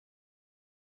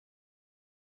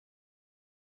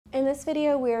In this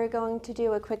video, we are going to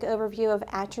do a quick overview of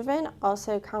Atrovent,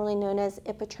 also commonly known as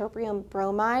Ipratropium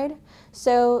Bromide.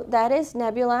 So that is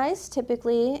nebulized.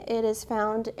 Typically, it is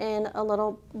found in a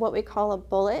little, what we call a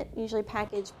bullet, usually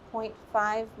packaged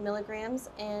 0.5 milligrams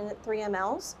in 3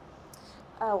 mLs.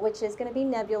 Which is going to be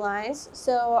nebulized.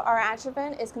 So our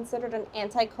Atrovent is considered an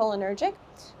anticholinergic,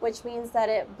 which means that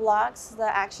it blocks the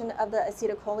action of the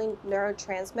acetylcholine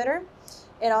neurotransmitter.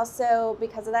 It also,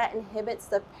 because of that, inhibits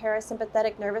the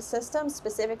parasympathetic nervous system,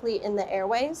 specifically in the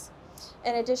airways.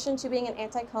 In addition to being an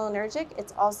anticholinergic,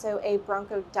 it's also a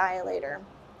bronchodilator.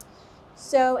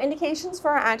 So indications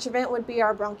for our Atrovent would be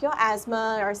our bronchial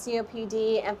asthma, our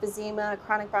COPD, emphysema,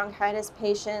 chronic bronchitis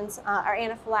patients, our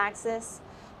anaphylaxis,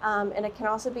 and it can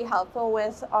also be helpful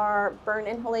with our burn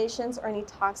inhalations or any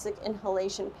toxic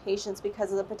inhalation patients because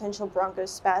of the potential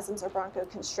bronchospasms or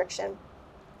bronchoconstriction.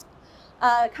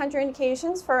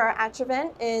 Contraindications for our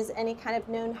Atrovent is any kind of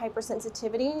known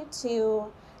hypersensitivity to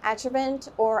Atrovent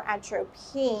or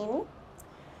atropine.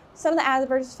 Some of the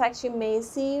adverse effects you may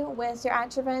see with your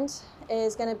Atrovent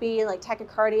is going to be like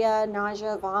tachycardia,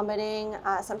 nausea, vomiting,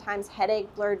 sometimes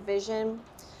headache, blurred vision.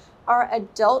 Our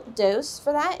adult dose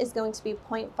for that is going to be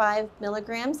 0.5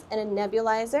 milligrams in a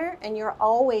nebulizer, and you're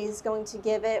always going to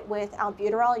give it with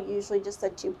albuterol, usually just a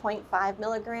 2.5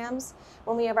 milligrams.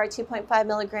 When we have our 2.5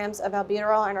 milligrams of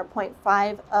albuterol and our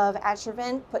 0.5 of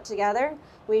Atrovent put together,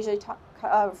 we usually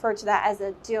refer to that as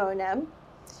a duoneb.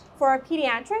 For our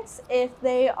pediatrics, if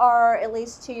they are at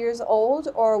least 2 years old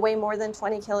or weigh more than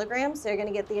 20 kilograms, they're going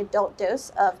to get the adult dose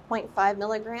of 0.5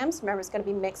 milligrams. Remember, it's going to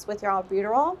be mixed with your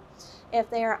albuterol. If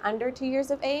they are under 2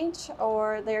 years of age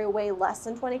or they weigh less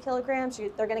than 20 kilograms,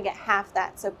 they're going to get half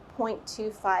that, so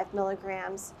 0.25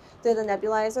 milligrams through the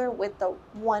nebulizer with the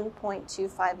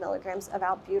 1.25 milligrams of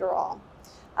albuterol.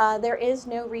 There is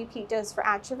no repeat dose for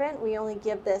Atrovent. We only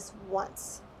give this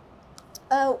once.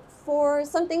 For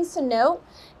some things to note,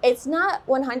 it's not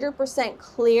 100%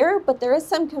 clear, but there is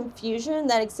some confusion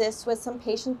that exists with some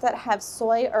patients that have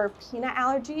soy or peanut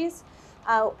allergies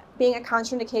being a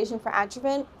contraindication for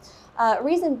Atrovent.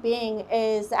 Reason being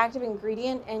is the active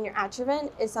ingredient in your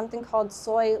Atrovent is something called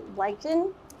soy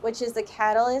lichen, which is the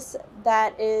catalyst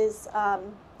that is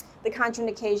the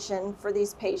contraindication for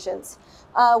these patients.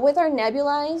 With our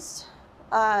nebulized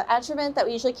Atrovent that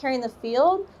we usually carry in the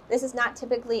field, this is not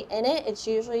typically in it. It's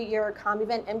usually your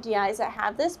Combivent MDIs that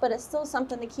have this, but it's still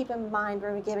something to keep in mind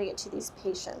when we're giving it to these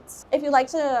patients. If you'd like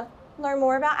to learn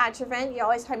more about Atrovent, you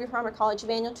always have your pharmacology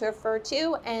manual to refer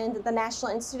to, and the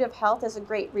National Institute of Health is a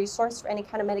great resource for any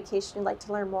kind of medication you'd like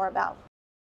to learn more about.